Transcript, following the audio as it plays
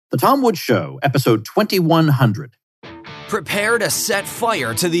The Tom Woods Show, episode 2100. Prepare to set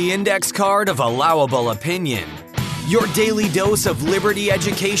fire to the index card of allowable opinion. Your daily dose of liberty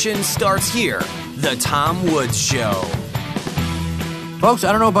education starts here. The Tom Woods Show. Folks,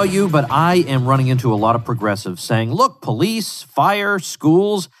 I don't know about you, but I am running into a lot of progressives saying, look, police, fire,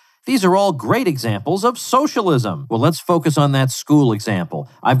 schools, these are all great examples of socialism. Well, let's focus on that school example.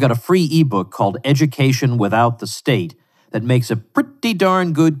 I've got a free ebook called Education Without the State that makes a pretty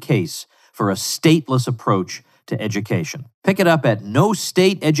darn good case for a stateless approach to education. Pick it up at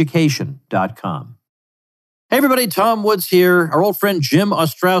nostateeducation.com. Hey everybody, Tom Woods here. Our old friend Jim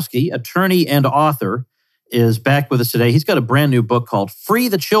Ostrowski, attorney and author, is back with us today. He's got a brand new book called Free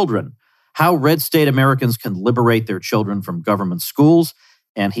the Children, How Red State Americans Can Liberate Their Children from Government Schools.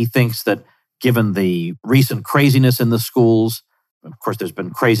 And he thinks that given the recent craziness in the schools, of course, there's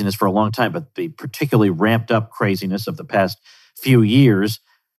been craziness for a long time, but the particularly ramped up craziness of the past few years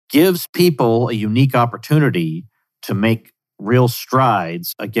gives people a unique opportunity to make real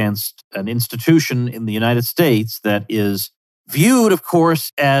strides against an institution in the United States that is viewed, of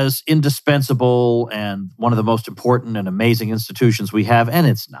course, as indispensable and one of the most important and amazing institutions we have, and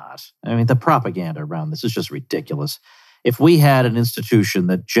it's not. I mean, the propaganda around this is just ridiculous. If we had an institution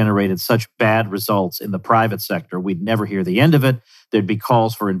that generated such bad results in the private sector, we'd never hear the end of it. There'd be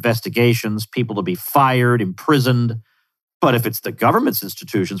calls for investigations, people to be fired, imprisoned. But if it's the government's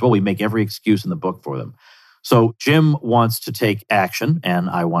institutions, well, we make every excuse in the book for them. So Jim wants to take action, and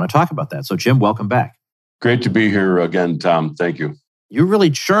I want to talk about that. So Jim, welcome back. Great to be here again, Tom. Thank you. You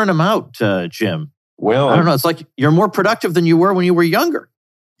really churn them out, Jim. Well, I don't know. It's like you're more productive than you were when you were younger.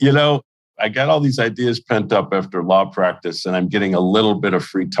 You know, I got all these ideas pent up after law practice, and I'm getting a little bit of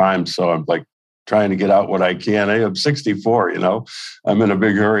free time. So I'm like trying to get out what I can. I'm 64, I'm in a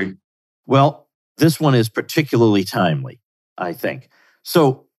big hurry. Well, this one is particularly timely, I think.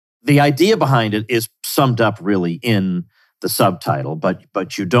 So the idea behind it is summed up really in the subtitle,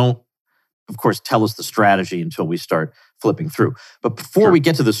 but you don't, of course, tell us the strategy until we start flipping through. But before we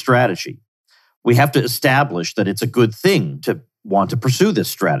get to the strategy, we have to establish that it's a good thing to want to pursue this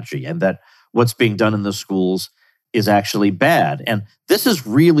strategy and that what's being done in the schools is actually bad. And this is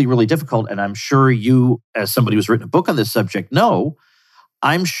really, really difficult. And I'm sure you, as somebody who's written a book on this subject, know,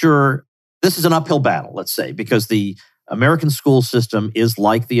 I'm sure this is an uphill battle, let's say, because the American school system is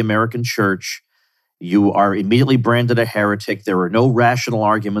like the American church. You are immediately branded a heretic. There are no rational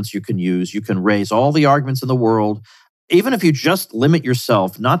arguments you can use. You can raise all the arguments in the world, even if you just limit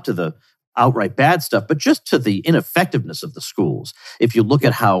yourself not to the outright bad stuff, but just to the ineffectiveness of the schools. If you look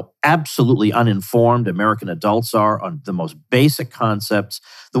at how absolutely uninformed American adults are on the most basic concepts,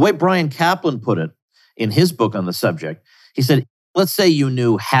 the way Bryan Caplan put it in his book on the subject, he said, let's say you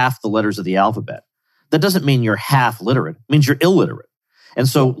knew half the letters of the alphabet. That doesn't mean you're half literate. It means you're illiterate. And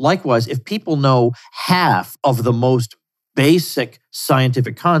so likewise, if people know half of the most basic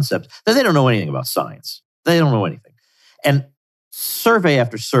scientific concepts, then they don't know anything about science. They don't know anything. And survey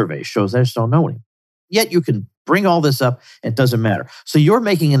after survey shows they just don't know anything. Yet you can bring all this up, and it doesn't matter. So you're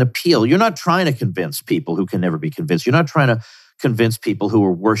making an appeal. You're not trying to convince people who can never be convinced. You're not trying to convince people who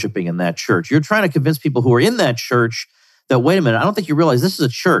are worshiping in that church. You're trying to convince people who are in that church that, wait a minute, I don't think you realize this is a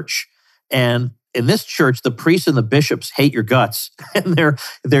church. And in this church, the priests and the bishops hate your guts, and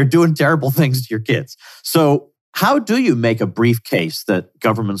they're doing terrible things to your kids. So how do you make a brief case that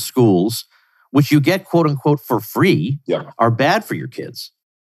government schools, which you get, quote unquote, for free, are bad for your kids?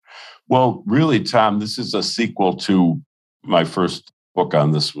 Well, really, Tom, this is a sequel to my first book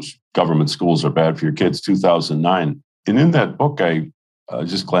on this, was Government Schools Are Bad for Your Kids, 2009. And in that book, I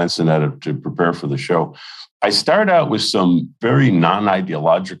just glancing at it to prepare for the show, I start out with some very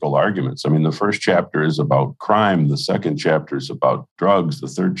non-ideological arguments. I mean, the first chapter is about crime. The second chapter is about drugs. The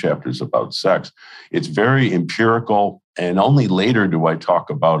third chapter is about sex. It's very empirical. And only later do I talk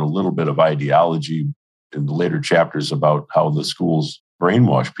about a little bit of ideology in the later chapters about how the schools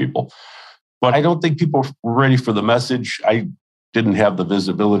brainwash people. But I don't think people were ready for the message. I didn't have the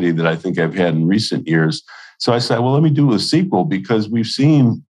visibility that I think I've had in recent years. So I said, well, let me do a sequel, because we've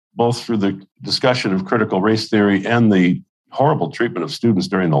seen both through the discussion of critical race theory and the horrible treatment of students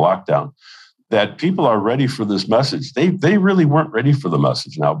during the lockdown, that people are ready for this message. They really weren't ready for the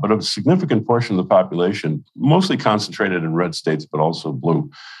message now, but a significant portion of the population, mostly concentrated in red states, but also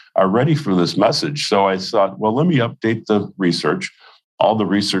blue, are ready for this message. So I thought, well, let me update the research. All the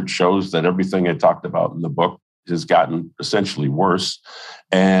research shows that everything I talked about in the book has gotten essentially worse,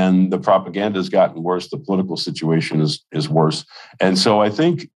 and the propaganda has gotten worse. The political situation is worse. And so I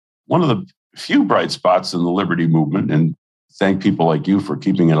think one of the few bright spots in the liberty movement, and thank people like you for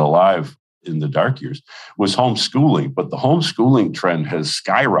keeping it alive in the dark years was homeschooling, but the homeschooling trend has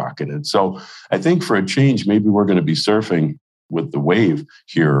skyrocketed. So I think for a change, maybe we're going to be surfing with the wave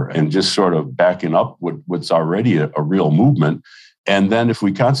here and just sort of backing up what's already a real movement. And then if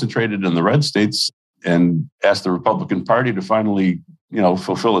we concentrated in the red states and ask the Republican Party to finally,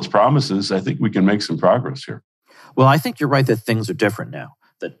 fulfill its promises, I think we can make some progress here. Well, I think you're right that things are different now.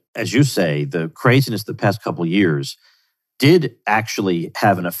 That, as you say, the craziness the past couple of years did actually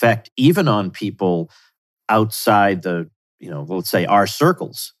have an effect even on people outside the, let's say our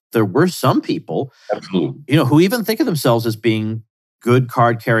circles. There were some people, absolutely, who even think of themselves as being good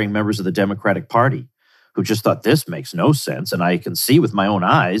card-carrying members of the Democratic Party, who just thought this makes no sense. And I can see with my own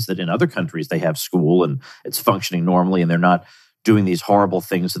eyes that in other countries they have school and it's functioning normally and they're not doing these horrible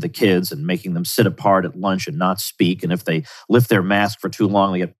things to the kids and making them sit apart at lunch and not speak. And if they lift their mask for too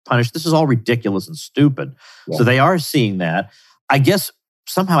long, they get punished. This is all ridiculous and stupid. Yeah. So they are seeing that. I guess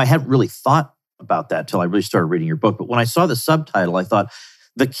somehow I hadn't really thought about that till I really started reading your book. But when I saw the subtitle, I thought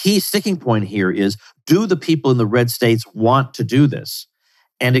the key sticking point here is, do the people in the red states want to do this?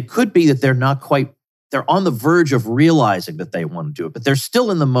 And it could be that they're on the verge of realizing that they want to do it, but they're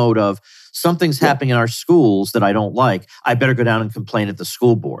still in the mode of something's happening in our schools that I don't like. I better go down and complain at the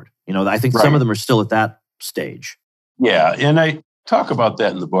school board. I think some of them are still at that stage. Yeah. And I talk about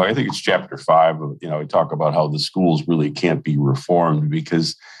that in the book. I think it's chapter 5. I talk about how the schools really can't be reformed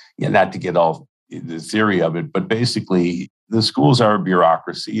because, not to get all the theory of it, but basically the schools are a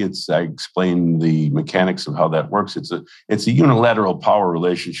bureaucracy. I explain the mechanics of how that works. It's a unilateral power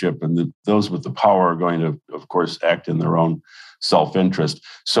relationship, and those with the power are going to, of course, act in their own self-interest.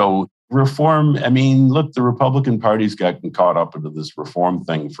 So reform, look, the Republican Party's gotten caught up into this reform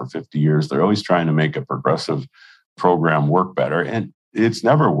thing for 50 years. They're always trying to make a progressive program work better, and it's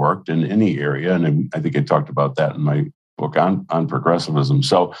never worked in any area. And I think I talked about that in my book on progressivism.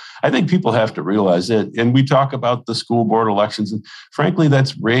 So I think people have to realize it. And we talk about the school board elections. And frankly,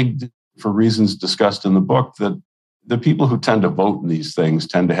 that's rigged for reasons discussed in the book, that the people who tend to vote in these things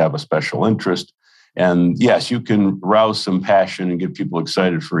tend to have a special interest. And yes, you can rouse some passion and get people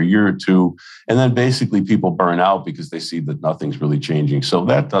excited for a year or two. And then basically people burn out because they see that nothing's really changing. So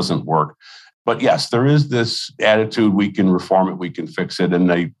that doesn't work. But yes, there is this attitude, we can reform it, we can fix it.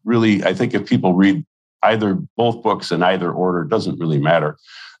 And I think if people read both books in either order, doesn't really matter.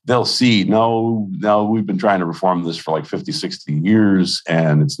 They'll see, no, we've been trying to reform this for like 50, 60 years,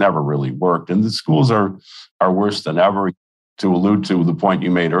 and it's never really worked. And the schools are worse than ever. To allude to the point you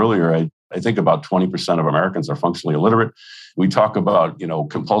made earlier, I think about 20% of Americans are functionally illiterate. We talk about,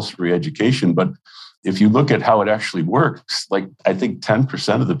 compulsory education, but if you look at how it actually works, like I think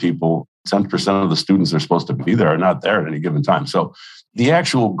 10% of the people, 10% of the students that are supposed to be there are not there at any given time. So the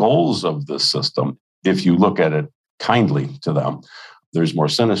actual goals of this system, if you look at it kindly to them, there's more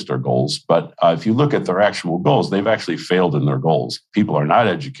sinister goals. But if you look at their actual goals, they've actually failed in their goals. People are not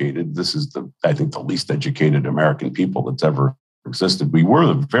educated. This is I think the least educated American people that's ever existed. We were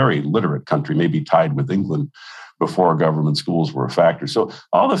a very literate country, maybe tied with England before government schools were a factor. So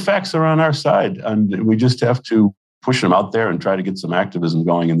all the facts are on our side, and we just have to push them out there and try to get some activism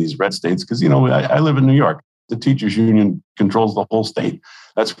going in these red states. Because, I live in New York. The teachers union controls the whole state.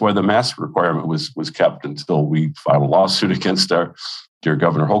 That's why the mask requirement was kept until we filed a lawsuit against our dear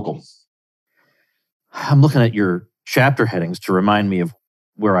Governor Hochul. I'm looking at your chapter headings to remind me of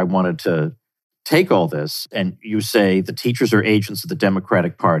where I wanted to take all this. And you say the teachers are agents of the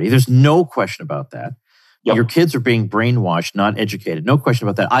Democratic Party. There's no question about that. Yep. Your kids are being brainwashed, not educated. No question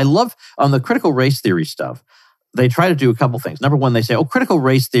about that. I love on the critical race theory stuff. They try to do a couple things. Number one, they say, critical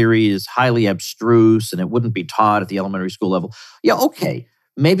race theory is highly abstruse and it wouldn't be taught at the elementary school level. Yeah, okay.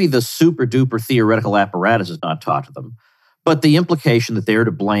 Maybe the super duper theoretical apparatus is not taught to them. But the implication that they're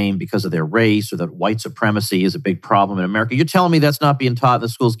to blame because of their race or that white supremacy is a big problem in America, you're telling me that's not being taught in the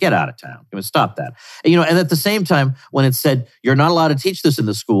schools? Get out of town. Stop that. And at the same time, when it said you're not allowed to teach this in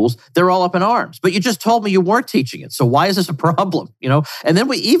the schools, they're all up in arms. But you just told me you weren't teaching it. So why is this a problem? And then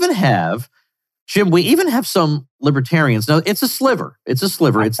we even have, Jim, some libertarians. Now, it's a sliver. It's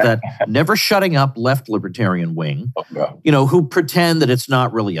that never shutting up left libertarian wing, who pretend that it's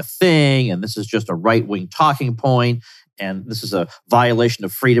not really a thing and this is just a right-wing talking point and this is a violation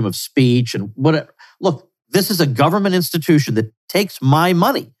of freedom of speech and whatever. Look, this is a government institution that takes my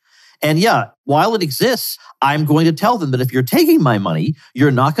money. And yeah, while it exists, I'm going to tell them that if you're taking my money,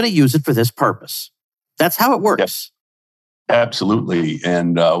 you're not going to use it for this purpose. That's how it works. Yep. Absolutely.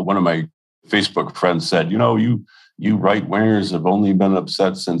 And one of my Facebook friends said, you right-wingers have only been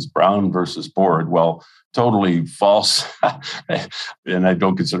upset since Brown versus Board. Well, totally false. And I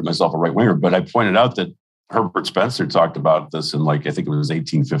don't consider myself a right-winger, but I pointed out that Herbert Spencer talked about this in I think it was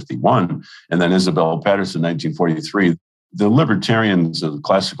 1851, and then Isabella Patterson, 1943. The libertarians, the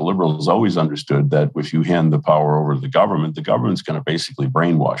classical liberals, always understood that if you hand the power over to the government's going to basically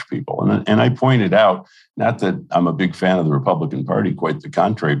brainwash people. And I pointed out, not that I'm a big fan of the Republican Party, quite the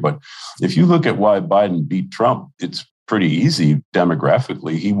contrary, but if you look at why Biden beat Trump, it's pretty easy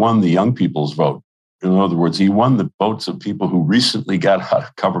demographically. He won the young people's vote. In other words, he won the votes of people who recently got out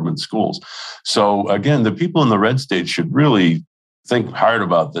of government schools. So again, the people in the red states should really think hard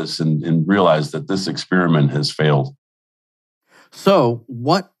about this and realize that this experiment has failed. So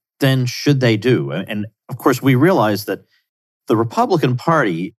what then should they do? And of course, we realize that the Republican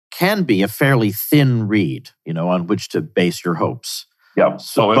Party can be a fairly thin reed, on which to base your hopes. Yeah,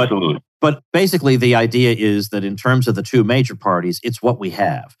 so absolutely. But basically, the idea is that in terms of the two major parties, it's what we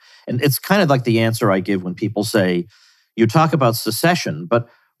have. And it's kind of like the answer I give when people say, you talk about secession, but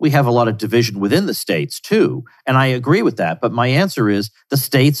we have a lot of division within the states too. And I agree with that. But my answer is the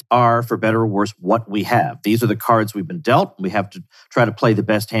states are, for better or worse, what we have. These are the cards we've been dealt. We have to try to play the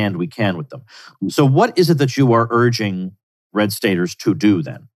best hand we can with them. So what is it that you are urging red staters to do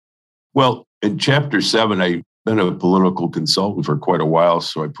then? Well, in Chapter 7, I've been a political consultant for quite a while,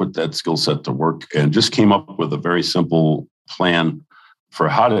 so I put that skill set to work and just came up with a very simple plan for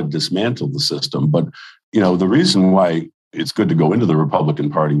how to dismantle the system. But, the reason why it's good to go into the Republican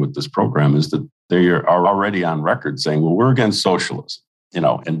Party with this program is that they are already on record saying, well, we're against socialism,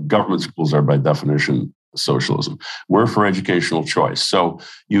 and government schools are by definition socialism. We're for educational choice. So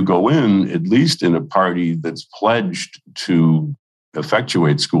you go in, at least in a party that's pledged to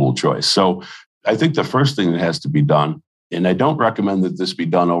effectuate school choice. So I think the first thing that has to be done, and I don't recommend that this be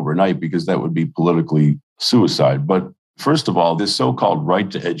done overnight because that would be politically suicide. But first of all, this so-called right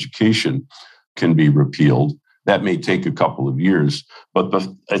to education can be repealed. That may take a couple of years. But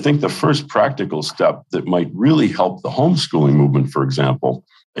I think the first practical step that might really help the homeschooling movement, for example,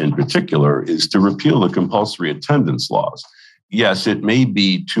 in particular, is to repeal the compulsory attendance laws. Yes, it may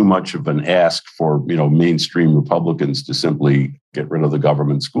be too much of an ask for, mainstream Republicans to simply get rid of the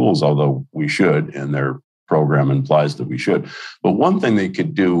government schools, although we should, and their program implies that we should. But one thing they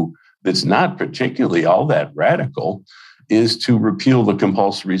could do that's not particularly all that radical is to repeal the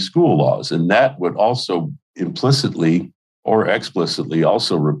compulsory school laws. And that would also implicitly or explicitly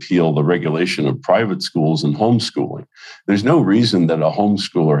also repeal the regulation of private schools and homeschooling. There's no reason that a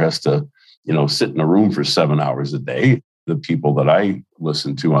homeschooler has to, sit in a room for 7 hours a day. The people that I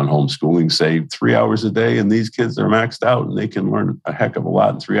listen to on homeschooling say 3 hours a day, and these kids are maxed out and they can learn a heck of a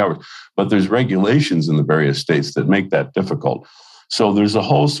lot in 3 hours. But there's regulations in the various states that make that difficult. So there's a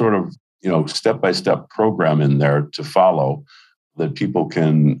whole sort of, step-by-step program in there to follow that people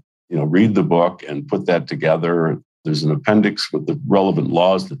can, read the book and put that together. There's an appendix with the relevant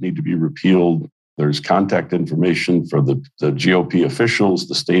laws that need to be repealed. There's contact information for the GOP officials,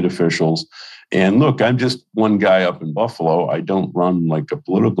 the state officials. And look, I'm just one guy up in Buffalo. I don't run like a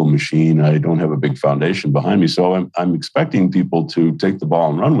political machine. I don't have a big foundation behind me. So I'm expecting people to take the ball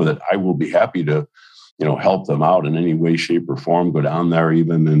and run with it. I will be happy to, help them out in any way, shape, or form, go down there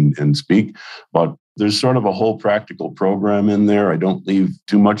even and speak. But there's sort of a whole practical program in there. I don't leave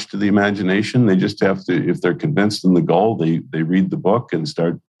too much to the imagination. They just have to, if they're convinced in the goal, they read the book and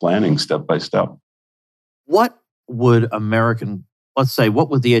start planning step by step. What would what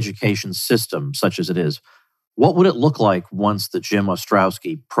would the education system, such as it is, what would it look like once the Jim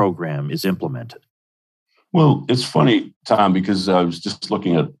Ostrowski program is implemented? Well, it's funny, Tom, because I was just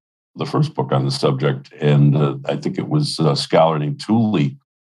looking at the first book on the subject, and I think it was a scholar named Tooley.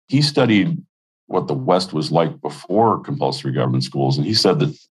 He studied what the West was like before compulsory government schools, and he said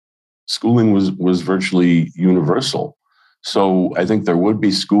that schooling was virtually universal. So I think there would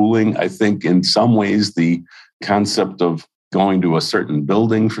be schooling. I think in some ways the concept of going to a certain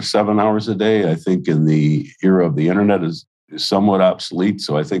building for 7 hours a day, I think in the era of the internet is somewhat obsolete.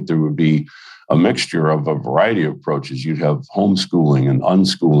 So I think there would be a mixture of a variety of approaches. You'd have homeschooling and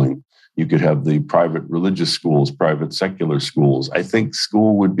unschooling. You could have the private religious schools, private secular schools. I think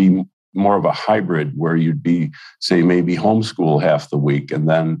school would be more of a hybrid where you'd be, say, maybe homeschool half the week and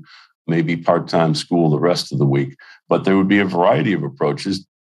then maybe part-time school the rest of the week. But there would be a variety of approaches.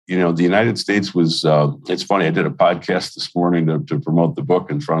 The United States was, it's funny, I did a podcast this morning to promote the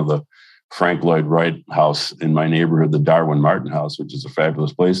book in front of the Frank Lloyd Wright house in my neighborhood, the Darwin Martin house, which is a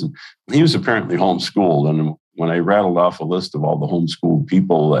fabulous place. And he was apparently homeschooled. And when I rattled off a list of all the homeschooled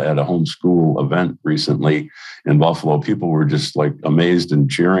people at a homeschool event recently in Buffalo, people were just like amazed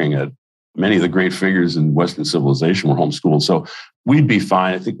and cheering at many of the great figures in Western civilization were homeschooled. So we'd be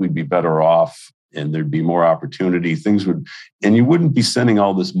fine. I think we'd be better off and there'd be more opportunity. And you wouldn't be sending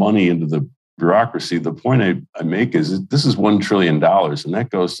all this money into the bureaucracy. The point I make is that this is $1 trillion, and that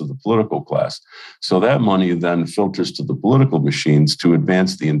goes to the political class. So that money then filters to the political machines to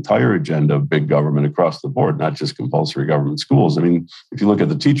advance the entire agenda of big government across the board, not just compulsory government schools. I mean, if you look at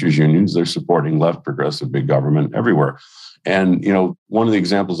the teachers' unions, they're supporting left, progressive, big government everywhere. And, one of the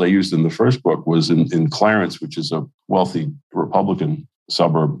examples I used in the first book was in Clarence, which is a wealthy Republican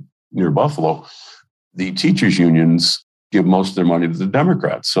suburb near Buffalo. The teachers' unions give most of their money to the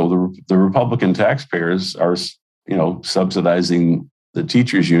Democrats. So the Republican taxpayers are, subsidizing the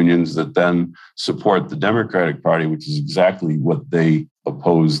teachers' unions that then support the Democratic Party, which is exactly what they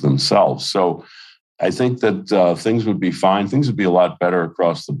oppose themselves. So I think that things would be fine. Things would be a lot better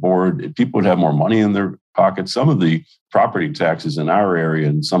across the board. People would have more money in their pockets. Some of the property taxes in our area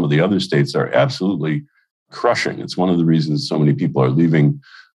and some of the other states are absolutely crushing. It's one of the reasons so many people are leaving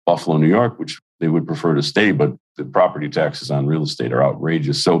Buffalo, New York, which they would prefer to stay, but the property taxes on real estate are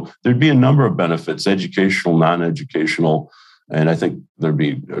outrageous. So there'd be a number of benefits, educational, non-educational, and I think there'd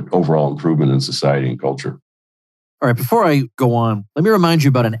be an overall improvement in society and culture. All right, before I go on, let me remind you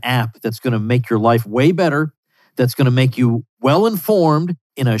about an app that's going to make your life way better, that's going to make you well-informed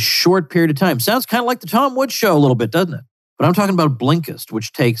in a short period of time. Sounds kind of like the Tom Woods Show a little bit, doesn't it? But I'm talking about Blinkist,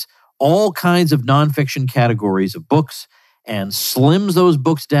 which takes all kinds of nonfiction categories of books and slims those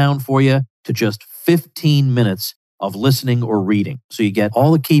books down for you to just 15 minutes of listening or reading. So you get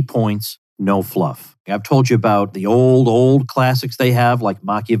all the key points, no fluff. I've told you about the old classics they have, like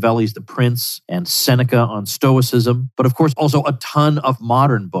Machiavelli's The Prince and Seneca on Stoicism, but of course also a ton of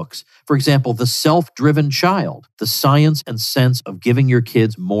modern books. For example, The Self-Driven Child, The Science and Sense of Giving Your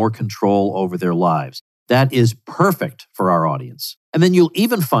Kids More Control Over Their Lives. That is perfect for our audience. And then you'll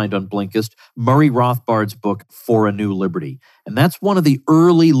even find on Blinkist Murray Rothbard's book, For a New Liberty. And that's one of the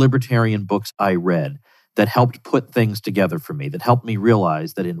early libertarian books I read that helped put things together for me, that helped me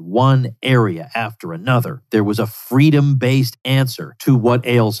realize that in one area after another, there was a freedom-based answer to what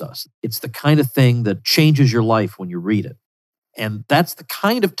ails us. It's the kind of thing that changes your life when you read it. And that's the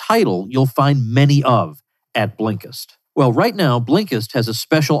kind of title you'll find many of at Blinkist. Well, right now, Blinkist has a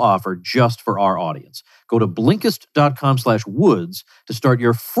special offer just for our audience. Go to Blinkist.com/Woods to start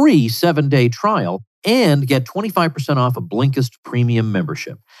your free 7-day trial and get 25% off a Blinkist premium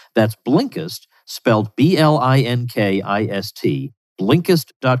membership. That's Blinkist, spelled Blinkist,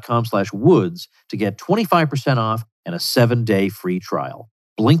 Blinkist.com/Woods to get 25% off and a 7-day free trial.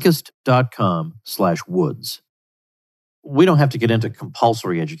 Blinkist.com/Woods. We don't have to get into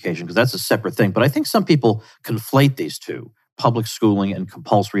compulsory education because that's a separate thing, but I think some people conflate these two, public schooling and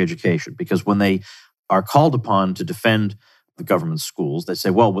compulsory education, because when they are called upon to defend the government schools, they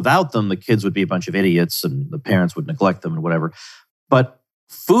say, well, without them, the kids would be a bunch of idiots and the parents would neglect them and whatever. But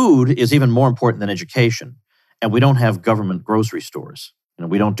food is even more important than education, and we don't have government grocery stores.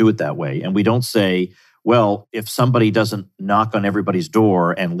 We don't do it that way, and we don't say, well, if somebody doesn't knock on everybody's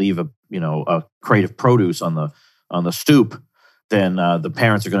door and leave a crate of produce on the stoop, then the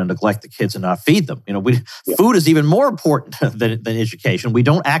parents are going to neglect the kids and not feed them. Food is even more important than education. We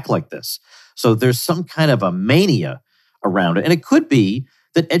don't act like this. So there's some kind of a mania around it. And it could be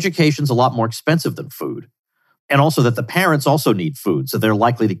that education's a lot more expensive than food. And also that the parents also need food, so they're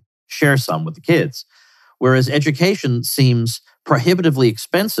likely to share some with the kids. Whereas education seems prohibitively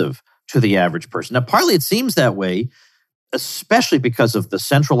expensive to the average person. Now, partly it seems that way, especially because of the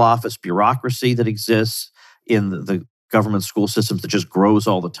central office bureaucracy that exists in the government school systems that just grows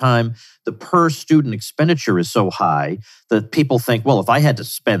all the time. The per student expenditure is so high that people think, well, if I had to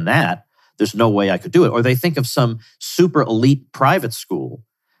spend that, there's no way I could do it. Or they think of some super elite private school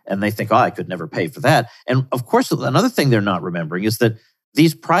and they think, I could never pay for that. And of course, another thing they're not remembering is that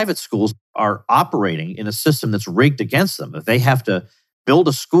these private schools are operating in a system that's rigged against them. That they have to build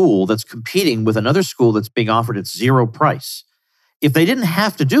a school that's competing with another school that's being offered at zero price. If they didn't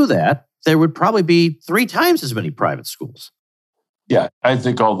have to do that, there would probably be 3 times as many private schools. Yeah, I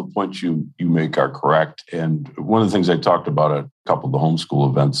think all the points you make are correct. And one of the things I talked about at a couple of the homeschool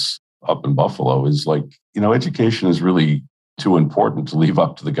events up in Buffalo is education is really too important to leave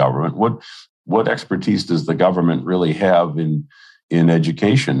up to the government. What expertise does the government really have in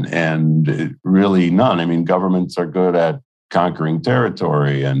education? And really none. I mean, governments are good at conquering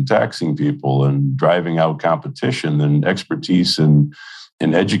territory and taxing people and driving out competition, and expertise in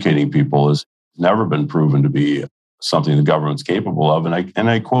educating people has never been proven to be something the government's capable of. And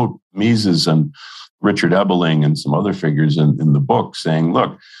I quote Mises and Richard Ebeling and some other figures in the book saying,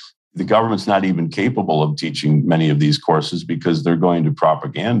 look, the government's not even capable of teaching many of these courses because they're going to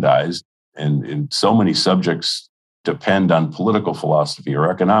propagandize. And so many subjects depend on political philosophy or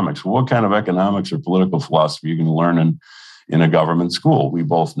economics. Well, what kind of economics or political philosophy are you going to learn in a government school? We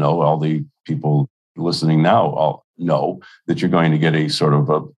both know all the people listening now all know that you're going to get a sort of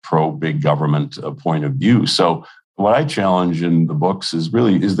a pro-big government point of view. So what I challenge in the books is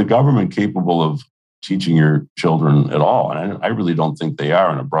really, is the government capable of teaching your children at all? And I really don't think they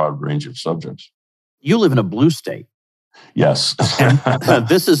are in a broad range of subjects. You live in a blue state. Yes. And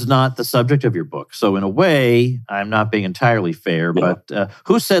this is not the subject of your book. So in a way, I'm not being entirely fair, but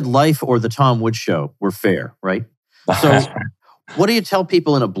who said life or the Tom Woods Show were fair, right? So what do you tell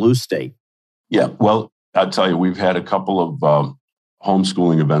people in a blue state? Yeah, well, I'll tell you, we've had a couple of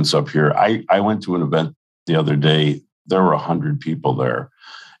homeschooling events up here. I went to an event the other day. There were 100 people there.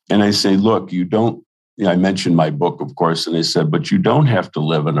 And I say, look, you don't, I mentioned my book, of course, and they said, but you don't have to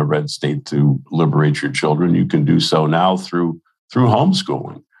live in a red state to liberate your children. You can do so now through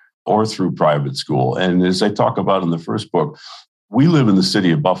homeschooling or through private school. And as I talk about in the first book, we live in the city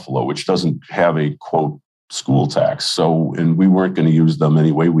of Buffalo, which doesn't have a, quote, school tax. So, and we weren't going to use them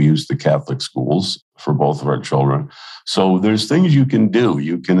anyway. We used the Catholic schools for both of our children. So there's things you can do.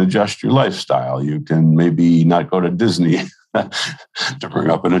 You can adjust your lifestyle. You can maybe not go to Disney, to bring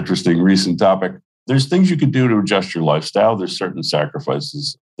up an interesting recent topic. There's things you can do to adjust your lifestyle. There's certain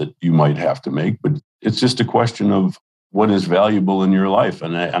sacrifices that you might have to make, but it's just a question of what is valuable in your life.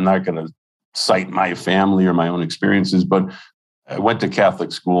 And I'm not going to cite my family or my own experiences, but I went to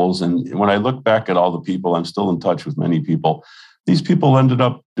Catholic schools. And when I look back at all the people, I'm still in touch with many people. These people ended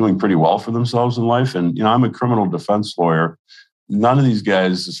up doing pretty well for themselves in life. And, I'm a criminal defense lawyer. None of these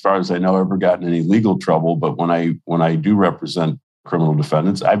guys, as far as I know, ever got in any legal trouble. But when I do represent criminal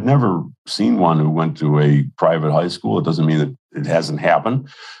defendants, I've never seen one who went to a private high school. It doesn't mean that it hasn't happened.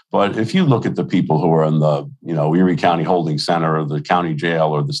 But if you look at the people who are in the, Erie County Holding Center or the county jail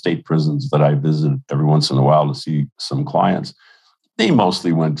or the state prisons that I visit every once in a while to see some clients, they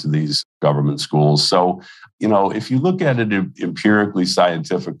mostly went to these government schools. So, if you look at it empirically,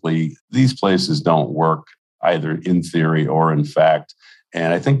 scientifically, these places don't work either in theory or in fact.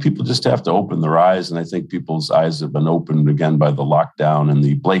 And I think people just have to open their eyes. And I think people's eyes have been opened again by the lockdown and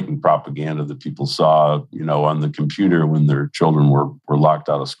the blatant propaganda that people saw, on the computer when their children were locked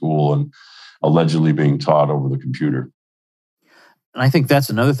out of school and allegedly being taught over the computer. And I think that's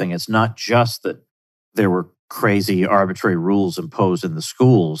another thing. It's not just that there were crazy, arbitrary rules imposed in the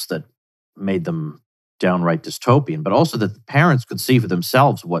schools that made them downright dystopian, but also that the parents could see for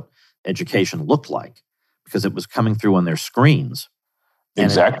themselves what education looked like because it was coming through on their screens. And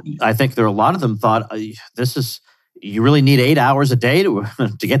exactly. I think there are a lot of them thought, you really need 8 hours a day to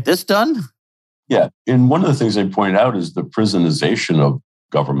get this done? Yeah. And one of the things I point out is the prisonization of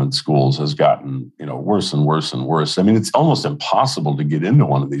government schools has gotten, worse and worse and worse. I mean, it's almost impossible to get into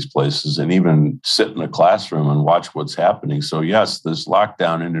one of these places and even sit in a classroom and watch what's happening. So yes, this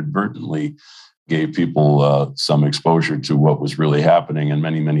lockdown inadvertently gave people some exposure to what was really happening. And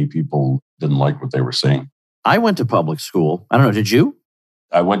many, many people didn't like what they were seeing. I went to public school. I don't know, did you?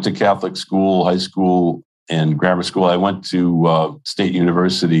 I went to Catholic school, high school, and grammar school. I went to State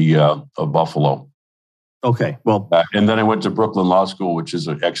University of Buffalo. Okay, well... and then I went to Brooklyn Law School, which is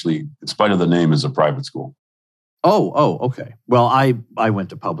actually, in spite of the name, is a private school. Oh, okay. Well, I went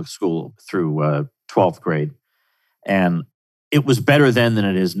to public school through 12th grade, and it was better then than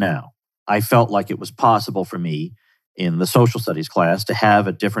it is now. I felt like it was possible for me in the social studies class to have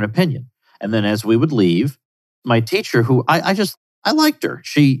a different opinion. And then as we would leave, my teacher, who I liked her.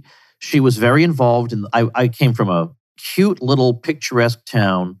 She was very involved in... I came from a cute little picturesque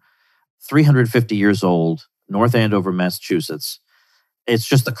town, 350 years old, North Andover, Massachusetts. It's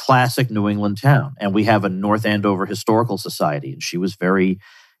just a classic New England town. And we have a North Andover Historical Society, and she was very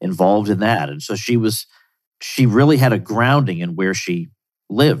involved in that. And so she really had a grounding in where she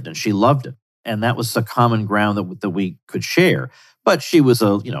lived, and she loved it. And that was a common ground that we could share. But she was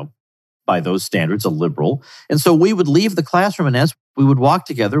by those standards, a liberal. And so we would leave the classroom, and as we would walk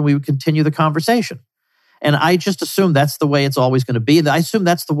together, we would continue the conversation. And I just assumed that's the way it's always going to be. I assume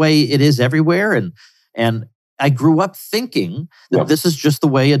that's the way it is everywhere. And I grew up thinking that this is just the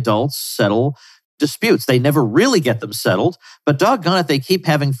way adults settle disputes. They never really get them settled, but doggone it, they keep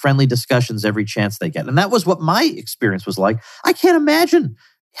having friendly discussions every chance they get. And that was what my experience was like. I can't imagine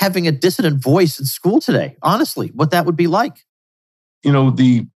having a dissident voice in school today, honestly, what that would be like.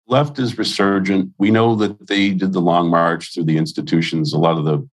 The left is resurgent. We know that they did the long march through the institutions. A lot of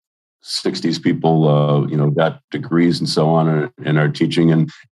the 60s people, got degrees and so on and are teaching. And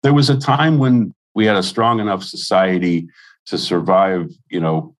there was a time when we had a strong enough society to survive,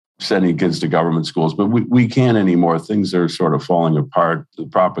 sending kids to government schools, but we can't anymore. Things are sort of falling apart. The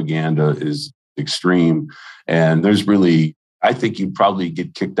propaganda is extreme. And there's really, I think you'd probably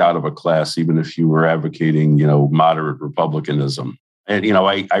get kicked out of a class, even if you were advocating, moderate republicanism. And,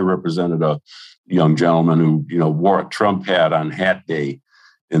 I represented a young gentleman who, wore a Trump hat on hat day.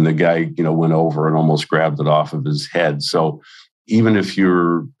 And the guy, went over and almost grabbed it off of his head. So even if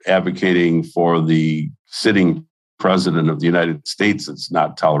you're advocating for the sitting president of the United States, it's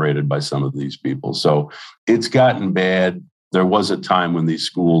not tolerated by some of these people. So it's gotten bad. There was a time when these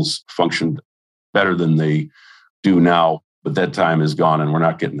schools functioned better than they do now, but that time is gone and we're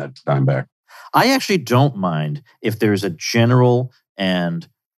not getting that time back. I actually don't mind if there's a general and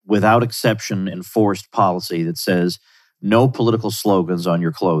without exception enforced policy that says no political slogans on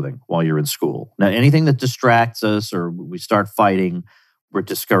your clothing while you're in school. Now, anything that distracts us or we start fighting, we're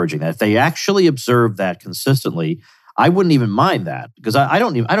discouraging that. If they actually observe that consistently, I wouldn't even mind that because I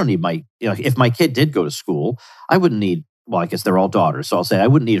don't need my, if my kid did go to school, I wouldn't need, well, I guess they're all daughters. So I'll say I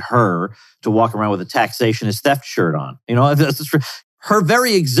wouldn't need her to walk around with a taxation is theft shirt on. Her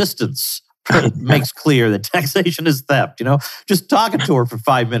very existence makes clear that taxation is theft. Just talking to her for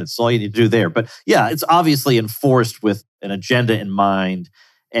 5 minutes is all you need to do there. But yeah, it's obviously enforced with an agenda in mind.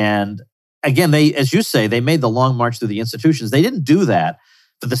 And again, they, as you say, they made the long march through the institutions. They didn't do that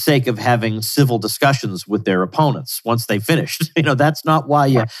for the sake of having civil discussions with their opponents once they finished. That's not why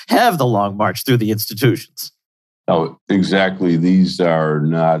you have the long march through the institutions. Oh, exactly. These are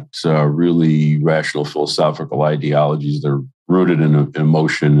not really rational philosophical ideologies. They're rooted in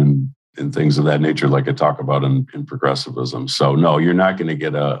emotion and things of that nature, like I talk about in progressivism. So no, you're not going to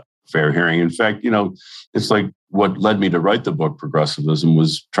get a fair hearing. In fact, it's like what led me to write the book, Progressivism,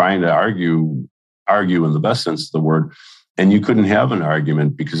 was trying to argue in the best sense of the word. And you couldn't have an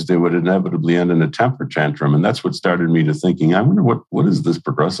argument because they would inevitably end in a temper tantrum. And that's what started me to thinking, I wonder what is this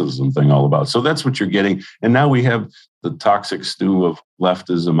progressivism thing all about? So that's what you're getting. And now we have the toxic stew of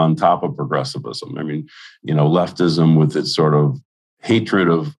leftism on top of progressivism. I mean, leftism with its sort of hatred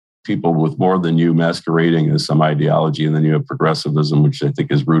of people with more than you masquerading as some ideology. And then you have progressivism, which I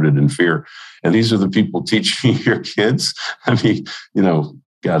think is rooted in fear. And these are the people teaching your kids. I mean,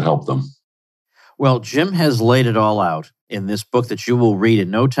 God help them. Well, Jim has laid it all out in this book that you will read in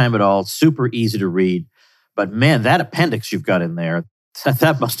no time at all. It's super easy to read. But man, that appendix you've got in there,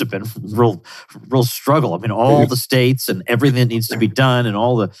 that must have been real struggle. I mean, all the states and everything that needs to be done and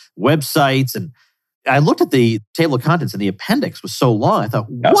all the websites. And I looked at the table of contents and the appendix was so long. I thought,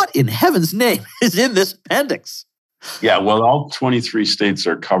 what in heaven's name is in this appendix? Yeah, well, all 23 states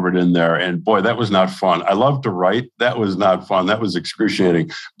are covered in there. And boy, that was not fun. I love to write. That was not fun. That was excruciating.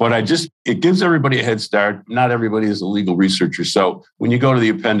 But it gives everybody a head start. Not everybody is a legal researcher. So when you go to the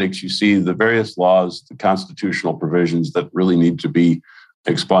appendix, you see the various laws, the constitutional provisions that really need to be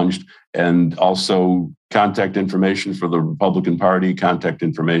expunged, and also contact information for the Republican Party, contact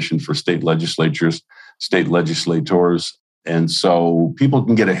information for state legislatures, state legislators. And so people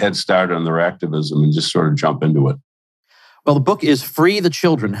can get a head start on their activism and just sort of jump into it. Well, the book is Free the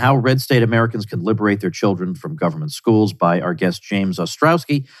Children, How Red State Americans Can Liberate Their Children from Government Schools by our guest, James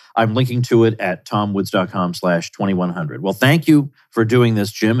Ostrowski. I'm linking to it at tomwoods.com/2100. Well, thank you for doing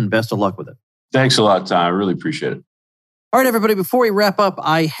this, Jim, and best of luck with it. Thanks a lot, Tom. I really appreciate it. All right, everybody, before we wrap up,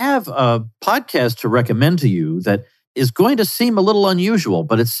 I have a podcast to recommend to you that is going to seem a little unusual,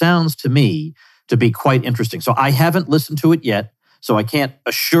 but it sounds to me to be quite interesting. So I haven't listened to it yet, so I can't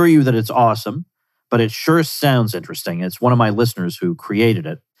assure you that it's awesome, but it sure sounds interesting. It's one of my listeners who created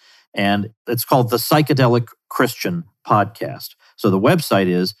it, and it's called The Psychedelic Christian Podcast. So the website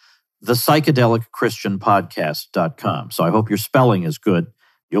is thepsychedelicchristianpodcast.com. So I hope your spelling is good.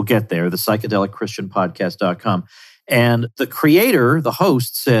 You'll get there, thepsychedelicchristianpodcast.com. And the creator, the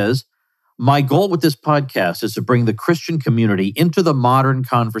host, says, my goal with this podcast is to bring the Christian community into the modern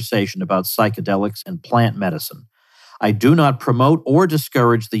conversation about psychedelics and plant medicine. I do not promote or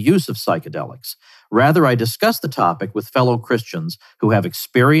discourage the use of psychedelics. Rather, I discuss the topic with fellow Christians who have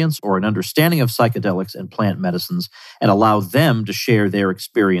experience or an understanding of psychedelics and plant medicines and allow them to share their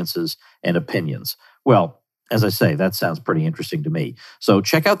experiences and opinions. Well, as I say, that sounds pretty interesting to me. So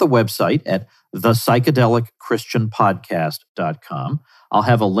check out the website at thepsychedelicchristianpodcast.com. I'll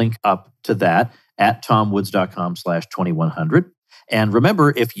have a link up to that at tomwoods.com/2100. And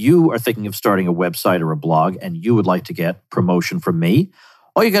remember, if you are thinking of starting a website or a blog and you would like to get promotion from me,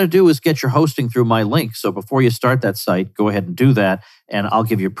 all you got to do is get your hosting through my link. So before you start that site, go ahead and do that. And I'll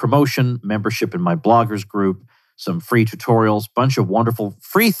give you promotion, membership in my bloggers group, some free tutorials, bunch of wonderful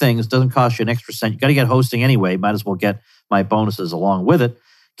free things. Doesn't cost you an extra cent. You got to get hosting anyway. Might as well get my bonuses along with it.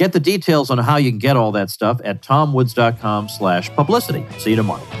 Get the details on how you can get all that stuff at tomwoods.com/publicity. See you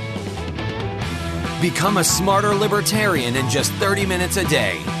tomorrow. Become a smarter libertarian in just 30 minutes a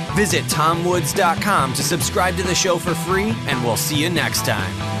day. Visit tomwoods.com to subscribe to the show for free, and we'll see you next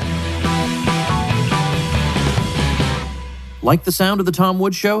time. Like the sound of The Tom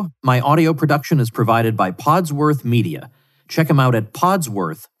Woods Show? My audio production is provided by Podsworth Media. Check them out at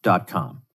podsworth.com.